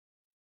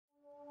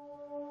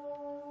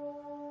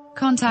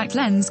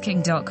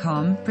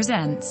ContactLensKing.com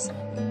presents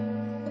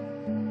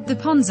the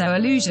Ponzo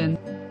Illusion.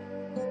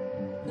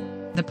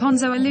 The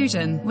Ponzo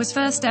Illusion was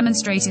first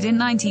demonstrated in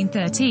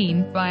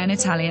 1913 by an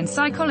Italian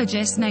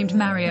psychologist named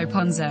Mario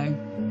Ponzo.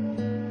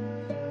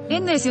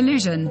 In this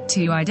illusion,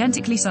 two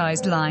identically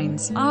sized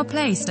lines are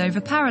placed over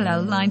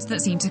parallel lines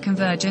that seem to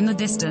converge in the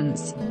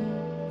distance.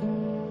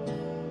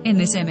 In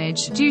this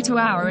image, due to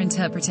our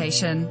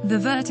interpretation, the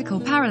vertical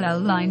parallel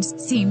lines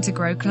seem to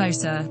grow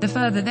closer the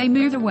further they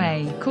move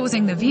away,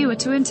 causing the viewer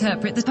to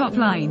interpret the top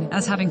line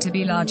as having to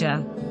be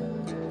larger.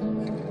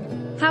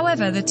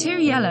 However, the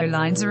two yellow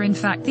lines are in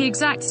fact the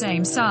exact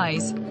same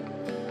size.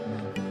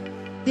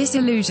 This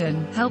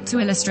illusion helped to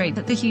illustrate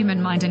that the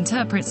human mind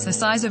interprets the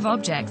size of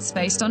objects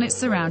based on its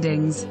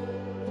surroundings.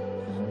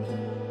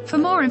 For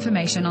more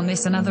information on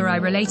this and other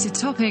eye-related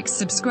topics,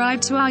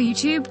 subscribe to our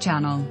YouTube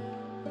channel.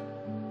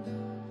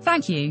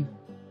 Thank you.